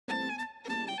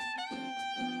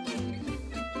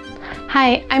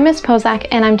Hi, I'm Ms. Pozak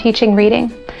and I'm teaching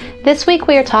reading. This week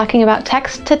we are talking about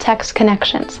text-to-text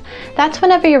connections. That's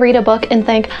whenever you read a book and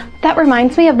think, that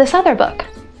reminds me of this other book.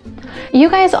 You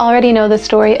guys already know the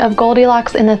story of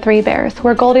Goldilocks and the Three Bears,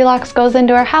 where Goldilocks goes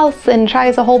into her house and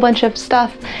tries a whole bunch of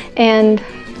stuff and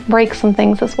breaks some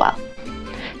things as well.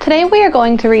 Today we are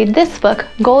going to read this book,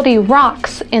 Goldi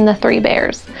Rocks and the Three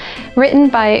Bears, written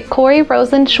by Corey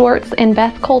Rosen Schwartz and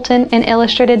Beth Colton and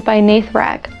illustrated by Nath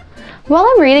Ragg. While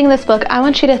I'm reading this book, I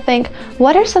want you to think,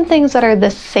 what are some things that are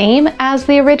the same as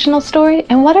the original story,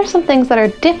 and what are some things that are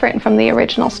different from the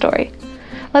original story?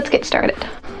 Let's get started.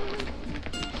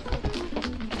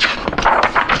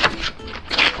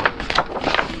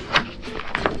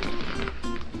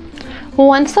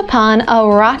 Once upon a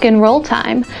rock and roll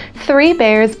time, three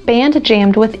bears band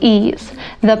jammed with ease.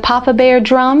 The Papa Bear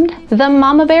drummed, the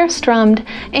Mama Bear strummed,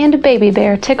 and Baby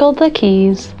Bear tickled the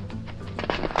keys.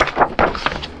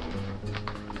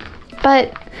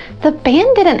 But the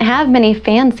band didn't have many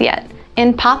fans yet,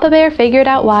 and Papa Bear figured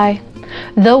out why.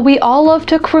 Though we all love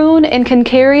to croon and can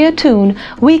carry a tune,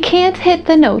 we can't hit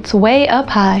the notes way up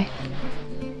high.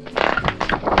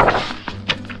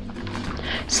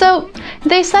 So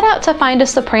they set out to find a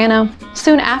soprano.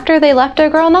 Soon after, they left, a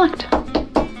girl knocked.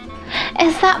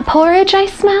 "Is that porridge I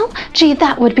smell? Gee,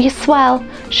 that would be swell."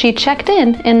 She checked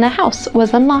in and the house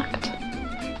was unlocked.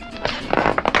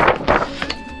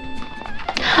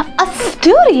 "A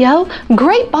studio?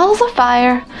 Great balls of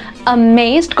fire!"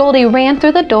 Amazed, Goldi ran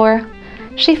through the door.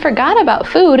 She forgot about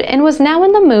food and was now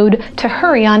in the mood to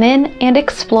hurry on in and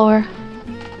explore.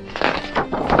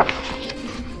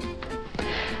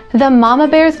 The Mama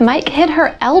Bear's mic hit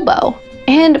her elbow,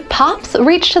 and Pop's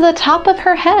reached to the top of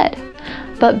her head.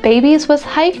 But Baby's was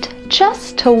hiked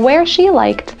just to where she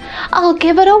liked. "I'll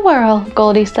give it a whirl,"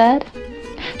 Goldi said.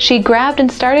 She grabbed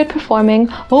and started performing,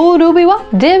 "Oh dooby wop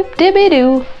dib dibby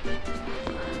doo."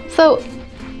 So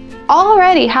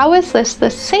already, how is this the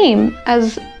same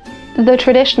as the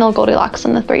traditional Goldilocks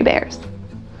and the Three Bears?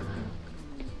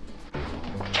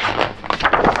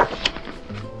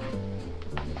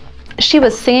 She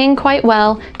was singing quite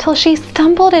well till she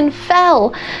stumbled and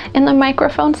fell, and the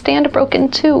microphone stand broke in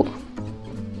two.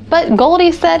 But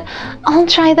Goldi said, "I'll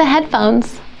try the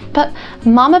headphones." But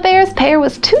Mama Bear's pair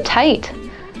was too tight.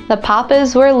 The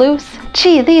Papas were loose.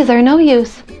 "Gee, these are no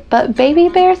use." But Baby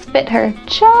Bear's fit her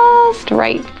just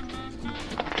right.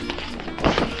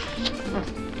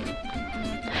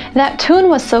 That tune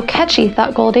was so catchy,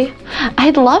 thought Goldi.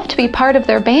 I'd love to be part of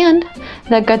their band.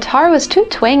 The guitar was too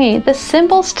twangy, the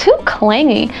cymbals too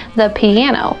clangy, the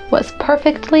piano was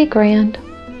perfectly grand.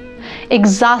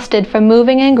 Exhausted from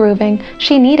moving and grooving,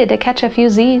 she needed to catch a few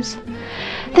Z's.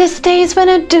 "This day's been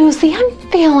a doozy, I'm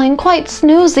feeling quite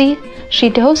snoozy." She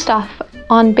dozed off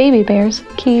on Baby Bear's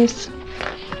keys.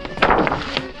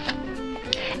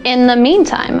 In the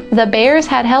meantime, the bears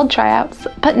had held tryouts,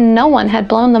 but no one had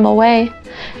blown them away.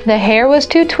 The hair was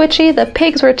too twitchy, the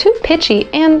pigs were too pitchy,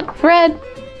 and Red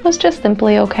was just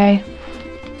simply okay.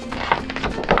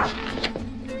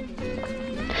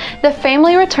 The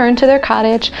family returned to their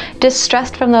cottage,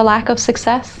 distressed from the lack of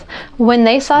success. When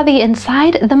they saw the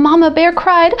inside, the Mama Bear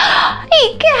cried,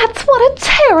 "Egats, what a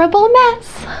terrible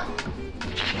mess!"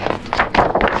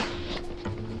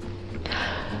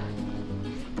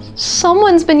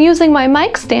 "Someone's been using my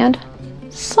mic stand.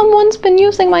 Someone's been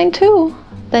using mine too."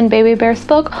 Then Baby Bear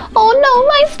spoke, "Oh no,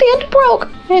 my stand broke!"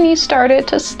 And he started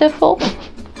to sniffle.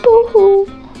 Boo-hoo.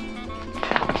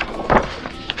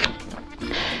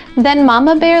 Then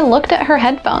Mama Bear looked at her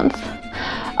headphones.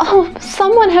 "Oh,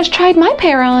 someone has tried my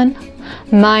pair on."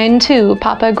 "Mine too,"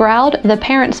 Papa growled. The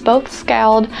parents both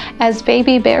scowled as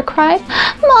Baby Bear cried,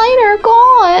 "Mine are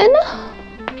gone."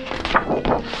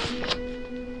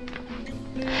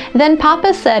 Then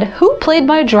Papa said, "Who played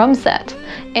my drum set?"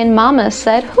 And Mama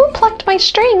said, "Who plucked my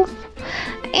strings?"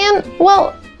 And,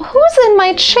 well, "Who's in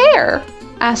my chair?"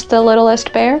 asked the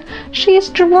littlest bear. "She's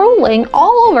drooling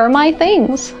all over my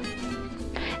things."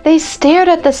 They stared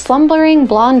at the slumbering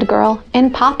blonde girl,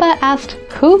 and Papa asked,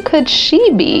 who could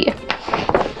she be?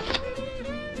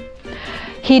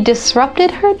 He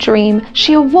disrupted her dream.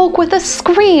 She awoke with a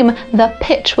scream. The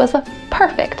pitch was a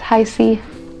perfect high C.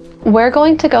 We're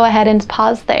going to go ahead and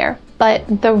pause there, but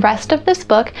the rest of this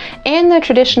book and the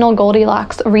traditional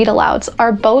Goldilocks read-alouds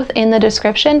are both in the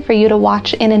description for you to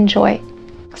watch and enjoy.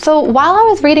 So while I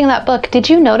was reading that book, did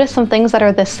you notice some things that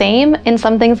are the same and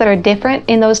some things that are different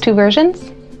in those two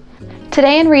versions?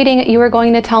 Today in reading, you are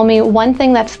going to tell me one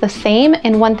thing that's the same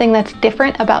and one thing that's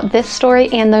different about this story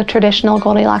and the traditional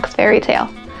Goldilocks fairy tale.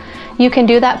 You can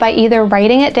do that by either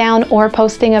writing it down or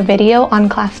posting a video on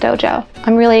Class Dojo.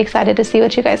 I'm really excited to see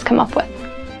what you guys come up with.